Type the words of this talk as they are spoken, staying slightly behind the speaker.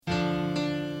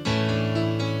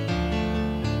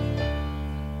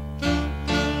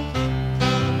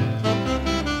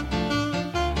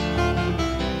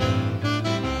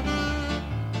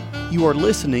You are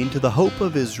listening to the Hope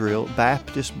of Israel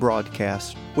Baptist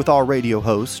broadcast with our radio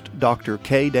host, Dr.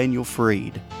 K. Daniel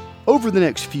Freed. Over the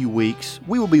next few weeks,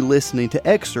 we will be listening to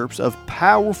excerpts of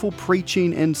powerful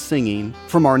preaching and singing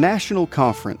from our national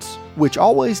conference, which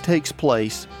always takes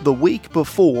place the week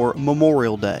before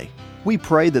Memorial Day. We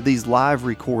pray that these live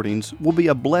recordings will be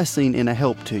a blessing and a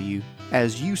help to you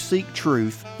as you seek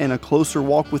truth and a closer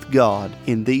walk with God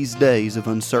in these days of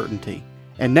uncertainty.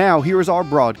 And now, here is our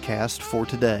broadcast for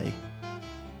today.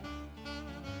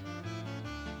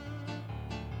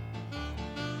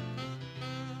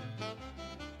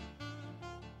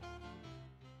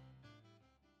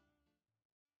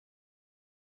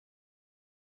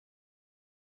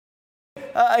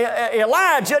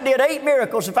 Elijah did 8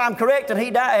 miracles, if I'm correct, and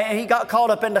he died, and he got caught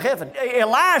up into heaven.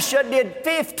 Elisha did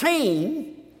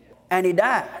 15, and he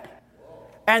died.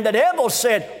 And the devil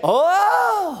said,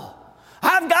 "Oh,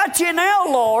 I've got you now,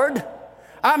 Lord.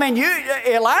 I mean,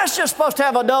 Elisha's supposed to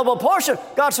have a double portion."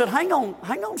 God said, hang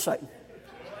on, Satan.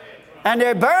 And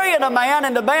they're burying a man,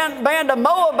 and the band of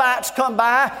Moabites come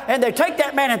by, and they take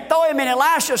that man and throw him in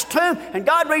Elisha's tomb, and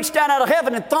God reached down out of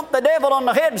heaven and thumped the devil on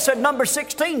the head and said, "Number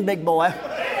 16, big boy."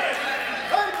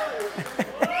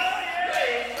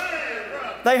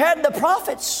 They had the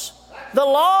prophets. The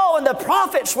law and the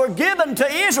prophets were given to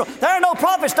Israel. There are no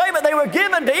prophets today, but they were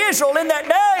given to Israel in that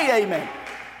day, amen.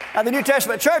 Now, the New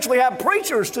Testament church, we have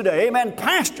preachers today, amen,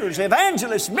 pastors,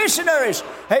 evangelists, missionaries,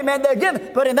 amen, they're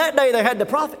given. But in that day, they had the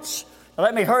prophets. Now,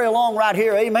 let me hurry along right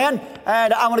here, amen,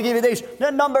 and I want to give you these.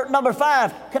 Then number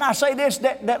 5, can I say this,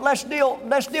 that let's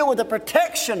deal with the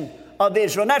protection of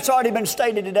Israel, and that's already been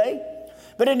stated today.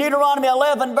 But in Deuteronomy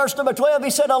 11, verse number 12,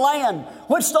 he said, "A land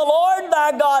which the Lord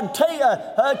thy God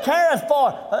careth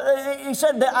for." He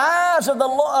said, "The eyes of the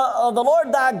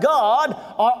Lord thy God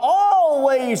are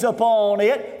always upon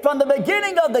it, from the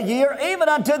beginning of the year even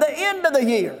unto the end of the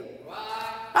year."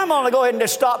 I'm going to go ahead and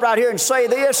just stop right here and say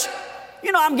this.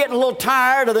 You know, I'm getting a little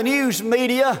tired of the news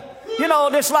media. You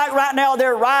know, just like right now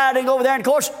they're rioting over there. And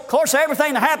of course,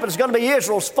 everything that happens is going to be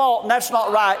Israel's fault, and that's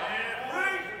not right.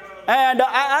 And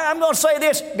I'm going to say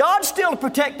this, God's still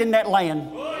protecting that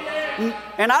land.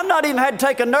 And I've not even had to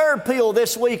take a nerve pill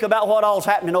this week about what all's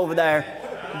happening over there.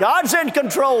 God's in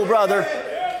control, brother.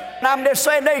 And I'm just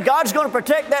saying that God's going to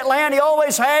protect that land. He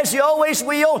always has, He always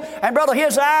will. And brother,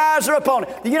 His eyes are upon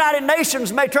it. The United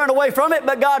Nations may turn away from it,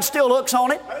 but God still looks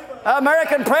on it.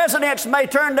 American presidents may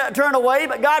turn away,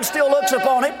 but God still looks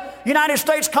upon it. United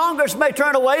States Congress may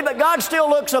turn away, but God still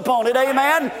looks upon it,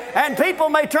 amen. And people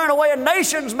may turn away, and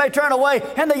nations may turn away,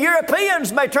 and the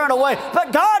Europeans may turn away,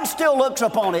 but God still looks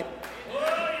upon it.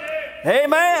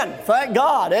 Amen. Thank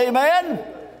God, amen.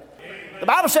 The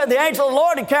Bible said the angel of the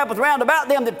Lord encampeth round about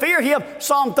them that fear Him,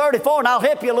 Psalm 34, and I'll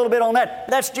help you a little bit on that.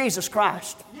 That's Jesus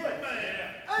Christ.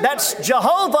 That's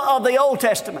Jehovah of the Old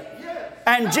Testament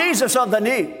and Jesus of the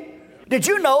New. Did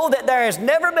you know that there has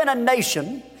never been a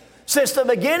nation since the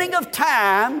beginning of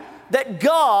time that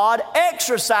God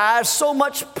exercised so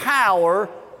much power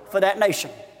for that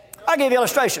nation? I'll give you an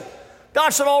illustration. God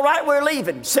said, all right, we're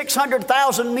leaving.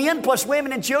 600,000 men plus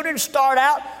women and children start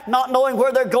out not knowing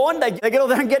where they're going. They get over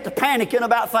there and get to panicking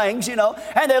about things, you know.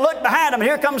 And they look behind them.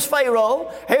 Here comes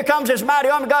Pharaoh. Here comes his mighty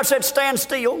army. God said, stand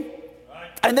still.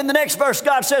 And then the next verse,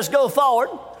 God says, go forward.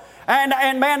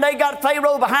 And man, they got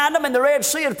Pharaoh behind them and the Red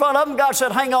Sea in front of them. God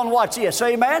said, hang on, watch this.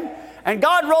 Amen. And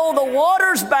God rolled the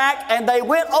waters back, and they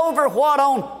went over what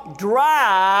on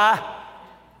dry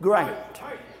ground.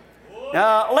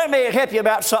 Now, let me help you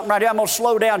about something right here. I'm going to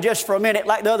slow down just for a minute,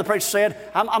 like the other preacher said.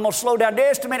 I'm going to slow down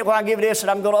just a minute while I give you this, and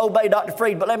I'm going to obey Dr.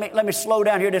 Freed. But let me slow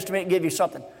down here just a minute and give you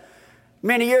something.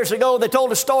 Many years ago, they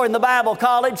told a story in the Bible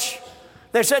college.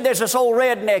 They said there's this old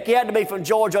redneck. He had to be from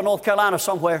Georgia or North Carolina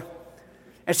somewhere.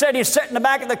 And said he's sitting in the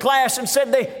back of the class, and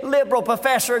said the liberal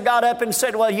professor got up and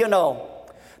said, well, you know,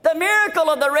 the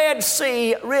miracle of the Red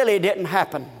Sea really didn't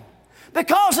happen.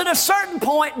 Because at a certain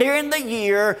point during the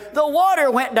year, the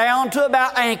water went down to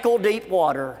about ankle-deep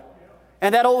water.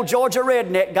 And that old Georgia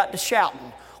redneck got to shouting,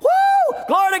 woo,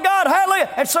 glory to God, hallelujah.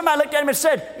 And somebody looked at him and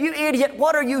said, you idiot,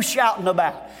 what are you shouting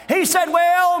about? He said,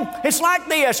 well, it's like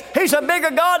this. He's a bigger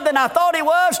God than I thought He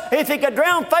was if He could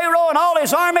drown Pharaoh and all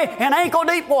his army in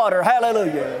ankle-deep water.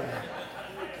 Hallelujah.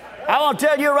 I want to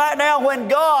tell you right now, when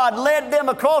God led them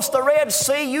across the Red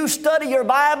Sea, you study your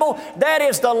Bible, that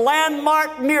is the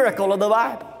landmark miracle of the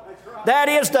Bible. That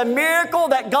is the miracle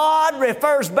that God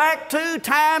refers back to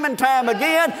time and time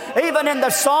again, even in the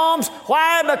Psalms.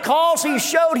 Why? Because He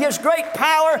showed His great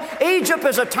power. Egypt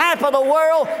is a type of the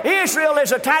world. Israel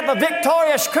is a type of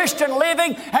victorious Christian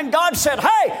living. And God said,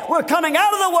 hey, we're coming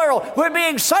out of the world. We're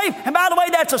being saved. And by the way,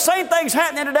 that's the same thing's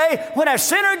happening today. When a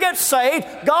sinner gets saved,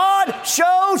 God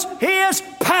shows His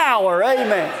power.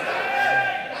 Amen.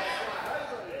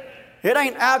 It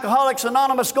ain't Alcoholics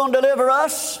Anonymous going to deliver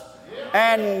us,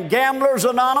 and Gamblers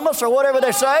Anonymous, or whatever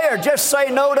they say, or just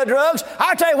say no to drugs.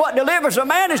 I'll tell you what delivers a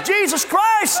man is Jesus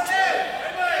Christ.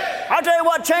 I'll tell you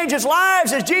what changes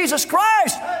lives is Jesus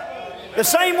Christ. The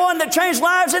same one that changed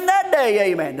lives in that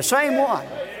day, amen. The same one.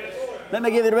 Let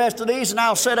me give you the rest of these and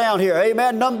I'll sit down here.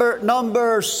 Amen.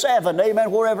 Number 7.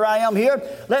 Amen. Wherever I am here.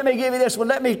 Let me give you this one.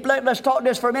 Let's talk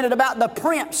this for a minute about the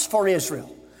prince for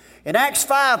Israel. In Acts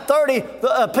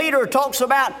 5:30, Peter talks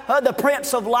about the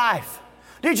Prince of Life.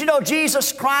 Did you know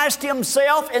Jesus Christ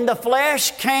Himself in the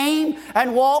flesh came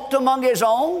and walked among His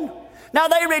own? Now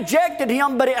they rejected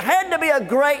Him, but it had to be a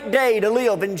great day to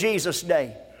live in Jesus'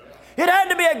 day. It had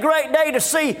to be a great day to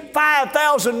see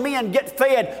 5,000 men get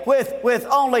fed with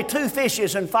only 2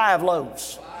 fishes and 5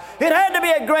 loaves. It had to be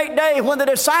a great day when the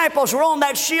disciples were on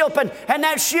that ship and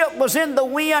that ship was in the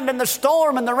wind and the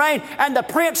storm and the rain, and the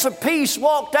Prince of Peace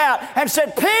walked out and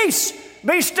said, "Peace,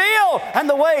 be still," and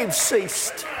the waves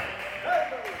ceased.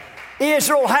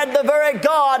 Israel had the very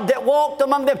God that walked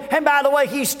among them. And by the way,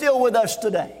 He's still with us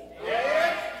today.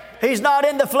 He's not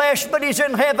in the flesh, but He's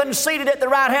in heaven, seated at the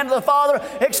right hand of the Father,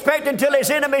 expecting till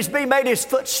His enemies be made His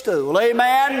footstool.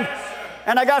 Amen.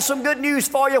 And I got some good news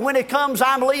for you. When He comes,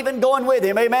 I'm leaving, going with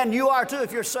Him. Amen. You are too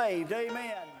if you're saved.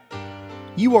 Amen.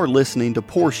 You are listening to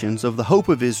portions of the Hope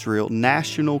of Israel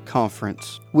National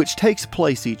Conference, which takes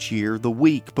place each year the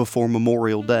week before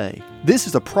Memorial Day. This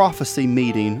is a prophecy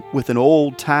meeting with an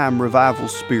old-time revival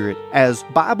spirit as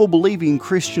Bible-believing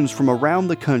Christians from around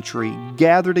the country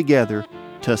gather together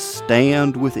to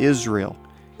stand with Israel.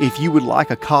 If you would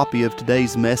like a copy of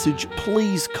today's message,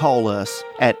 please call us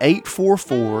at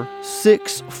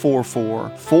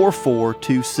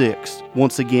 844-644-4426.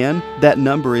 Once again, that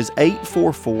number is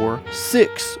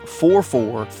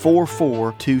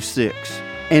 844-644-4426.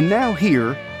 And now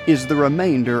here is the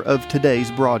remainder of today's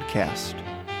broadcast.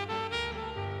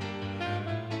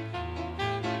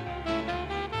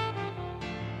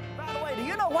 By the way, do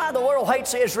you know why the world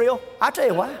hates Israel? I'll tell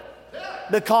you why.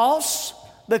 Because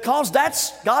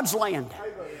that's God's land,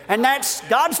 and that's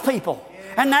God's people,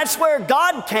 and that's where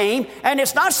God came. And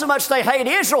it's not so much they hate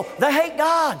Israel, they hate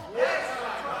God.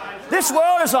 This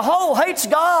world as a whole hates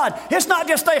God. It's not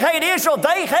just they hate Israel,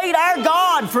 they hate our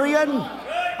God, friend.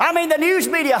 I mean, the news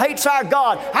media hates our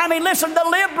God. I mean, listen, the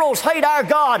liberals hate our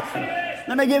God.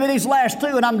 Let me give you these last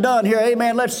 2 and I'm done here.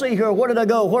 Amen. Let's see here. Where did I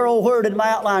go? Where did my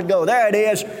outline go? There it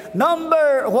is.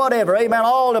 Number whatever. Amen.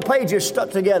 All the pages stuck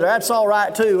together. That's all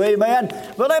right too. Amen.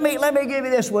 But let me give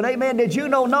you this one. Amen. Did you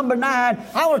know number 9?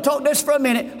 I want to talk this for a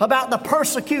minute about the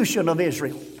persecution of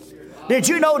Israel. Did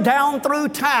you know down through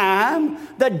time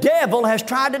the devil has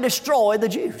tried to destroy the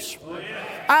Jews?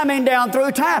 I mean, down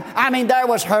through time. I mean, there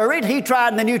was Herod. He tried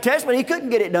in the New Testament. He couldn't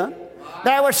get it done.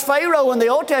 There was Pharaoh in the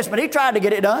Old Testament. He tried to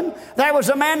get it done. There was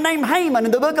a man named Haman in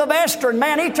the book of Esther, and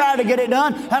man, he tried to get it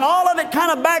done. And all of it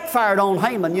kind of backfired on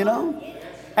Haman, you know.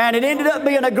 And it ended up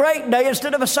being a great day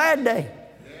instead of a sad day.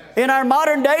 In our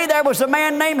modern day, there was a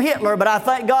man named Hitler, but I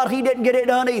thank God he didn't get it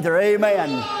done either.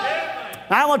 Amen.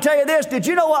 Now, I want to tell you this. Did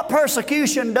you know what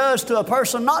persecution does to a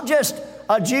person? Not just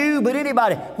a Jew, but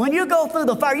anybody. When you go through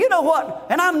the fire, you know what?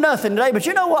 And I'm nothing today, but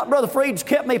you know what Brother Freed's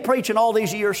kept me preaching all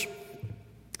these years?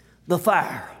 The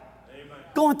fire. Amen.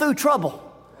 Going through trouble.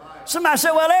 Somebody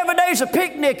said, well, every day's a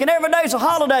picnic and every day's a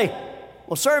holiday.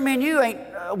 Well, sir, me and you ain't,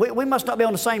 we must not be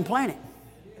on the same planet.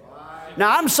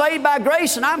 Now, I'm saved by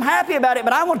grace and I'm happy about it,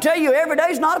 but I want to tell you, every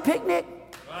day's not a picnic.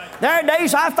 There are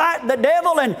days I fight the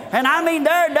devil, and I mean,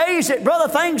 there are days that, brother,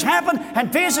 things happen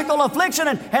and physical affliction,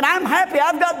 and I'm happy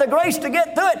I've got the grace to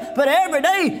get through it, but every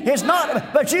day is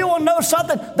not. But you will know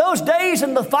something. Those days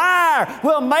in the fire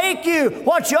will make you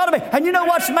what you ought to be. And you know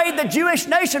what's made the Jewish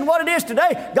nation what it is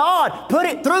today? God put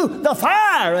it through the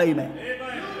fire. Amen.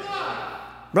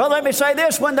 Brother, let me say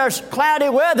this. When there's cloudy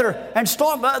weather and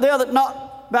storm,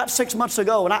 about 6 months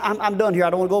ago, and I'm done here. I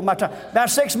don't want to go over my time. About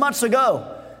 6 months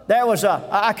ago,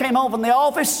 I came home from the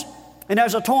office, and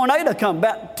there's a tornado come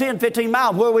about 10, 15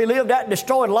 miles where we lived at and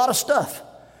destroyed a lot of stuff.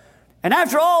 And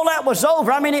after all that was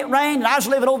over, I mean, it rained, and I was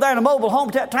living over there in a mobile home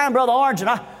at that time, Brother Orange, and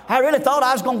I really thought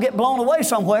I was going to get blown away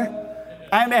somewhere.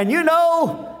 And you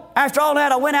know, after all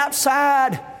that, I went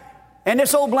outside, and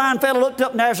this old blind fellow looked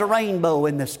up, and there's a rainbow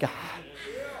in the sky.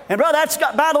 And brother, that's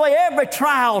got, by the way, every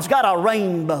trial's got a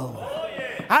rainbow.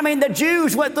 I mean, the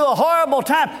Jews went through a horrible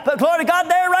time, but glory to God,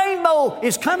 their rainbow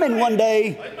is coming one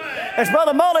day. As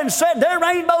Brother Mullins said, their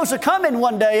rainbows are coming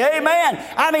one day. Amen.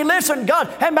 I mean, listen,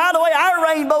 God, and by the way, our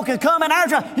rainbow can come in our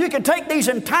time. You can take these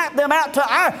and type them out to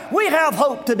our, we have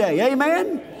hope today.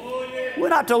 Amen. We're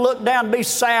not to look down and be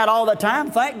sad all the time.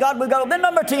 Thank God we got. Then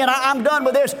number 10, I'm done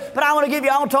with this, but I want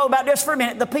to talk about this for a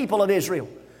minute, the people of Israel.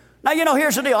 Now, you know,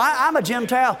 here's the deal. I'm a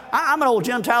Gentile. I'm an old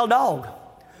Gentile dog.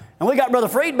 And we got Brother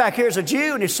Freed back here as a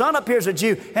Jew, and his son up here is a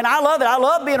Jew. And I love it. I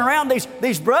love being around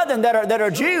these brethren that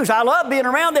are Jews. I love being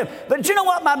around them. But you know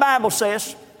what my Bible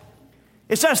says?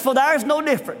 It says, for there is no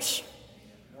difference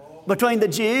between the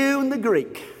Jew and the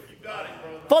Greek.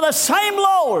 For the same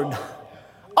Lord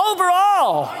over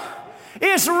all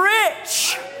is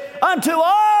rich unto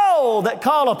all that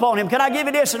call upon Him. Can I give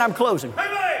you this? And I'm closing.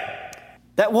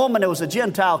 That woman that was a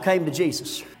Gentile came to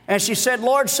Jesus. And she said,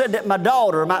 Lord said that my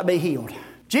daughter might be healed.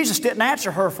 Jesus didn't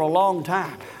answer her for a long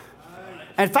time.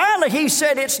 And finally He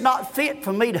said, it's not fit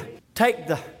for me to take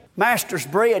the master's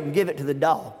bread and give it to the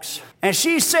dogs. And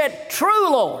she said,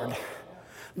 true, Lord,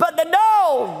 but the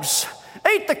dogs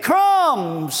eat the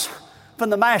crumbs from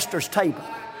the master's table.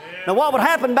 Now what would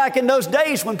happen back in those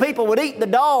days when people would eat, the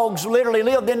dogs literally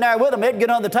lived in there with them. They'd get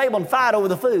on the table and fight over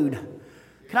the food.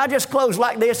 Can I just close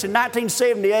like this? In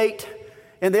 1978,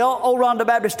 in the old Rondo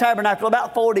Baptist Tabernacle,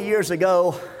 about 40 years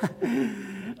ago,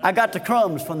 I got the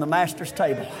crumbs from the master's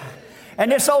table. And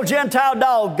this old Gentile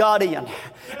dog got in.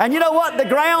 And you know what? The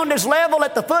ground is level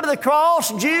at the foot of the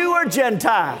cross, Jew or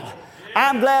Gentile.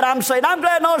 I'm glad I'm saved. I'm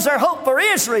glad not only is there hope for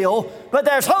Israel, but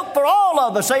there's hope for all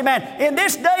of us. Amen. In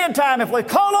this day and time, if we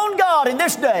call on God in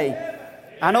this day,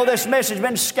 I know this message has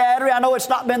been scattering. I know it's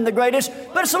not been the greatest,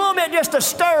 but it's a little bit just to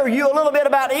stir you a little bit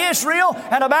about Israel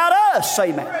and about us.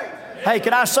 Amen. Hey,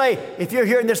 can I say, if you're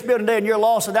here in this building today and you're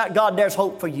lost without God, there's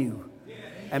hope for you.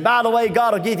 And by the way,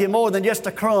 God will give you more than just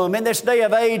a crumb. In this day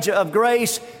of age of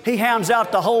grace, He hands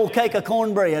out the whole cake of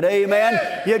cornbread.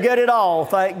 Amen. You get it all,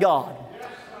 thank God.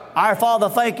 Our Father,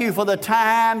 thank You for the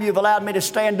time You've allowed me to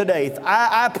stand today.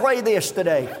 I pray this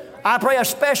today. I pray a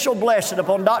special blessing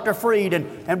upon Dr. Freed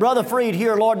and Brother Freed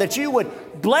here, Lord, that You would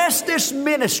bless this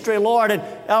ministry, Lord, and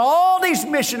all these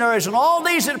missionaries and all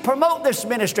these that promote this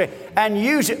ministry, and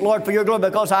use it, Lord, for Your glory,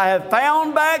 because I have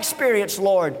found by experience,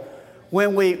 Lord,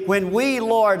 when we,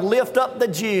 Lord, lift up the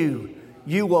Jew,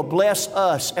 You will bless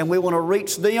us, and we want to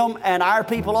reach them and our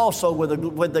people also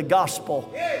with the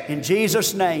gospel. In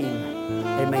Jesus' name,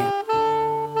 amen.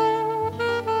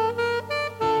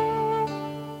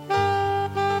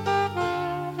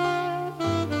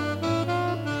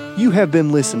 You have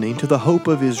been listening to the Hope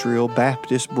of Israel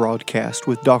Baptist broadcast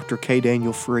with Dr. K.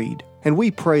 Daniel Freed, and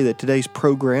we pray that today's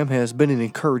program has been an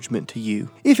encouragement to you.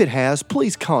 If it has,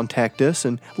 please contact us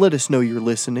and let us know you're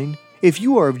listening. If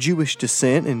you are of Jewish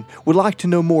descent and would like to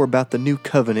know more about the new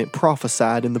covenant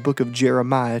prophesied in the book of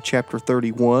Jeremiah chapter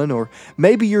 31, or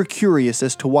maybe you're curious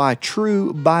as to why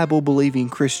true Bible-believing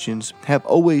Christians have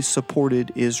always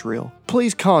supported Israel,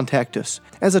 please contact us.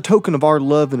 As a token of our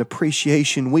love and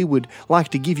appreciation, we would like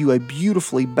to give you a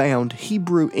beautifully bound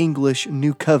Hebrew-English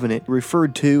New Covenant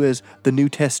referred to as the New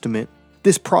Testament.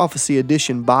 This Prophecy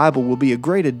Edition Bible will be a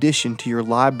great addition to your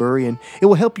library, and it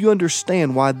will help you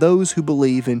understand why those who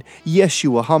believe in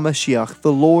Yeshua HaMashiach,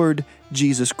 the Lord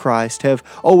Jesus Christ, have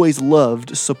always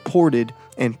loved, supported,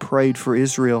 and prayed for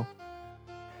Israel.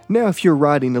 Now, if you're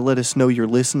writing to let us know you're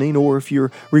listening, or if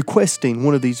you're requesting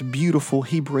one of these beautiful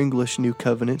Hebrew-English New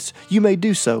Covenants, you may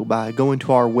do so by going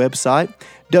to our website,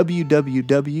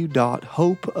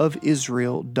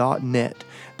 www.hopeofisrael.net.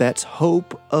 That's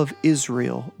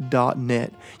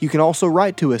hopeofisrael.net. You can also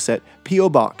write to us at P.O.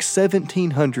 Box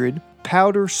 1700,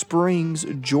 Powder Springs,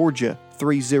 Georgia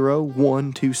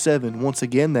 30127. Once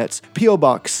again, that's P.O.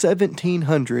 Box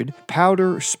 1700,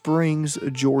 Powder Springs,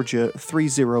 Georgia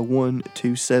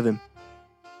 30127.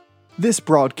 This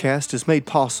broadcast is made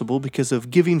possible because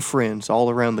of giving friends all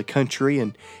around the country,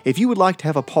 and if you would like to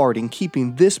have a part in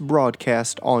keeping this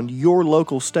broadcast on your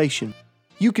local station,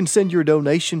 you can send your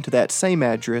donation to that same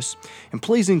address, and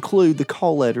please include the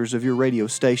call letters of your radio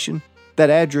station.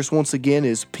 That address, once again,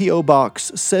 is P.O.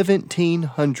 Box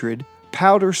 1700,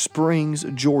 Powder Springs,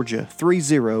 Georgia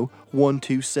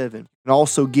 30127. And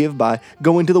also give by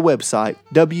going to the website,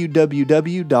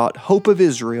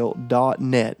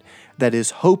 www.hopeofisrael.net. That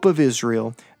is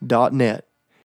hopeofisrael.net.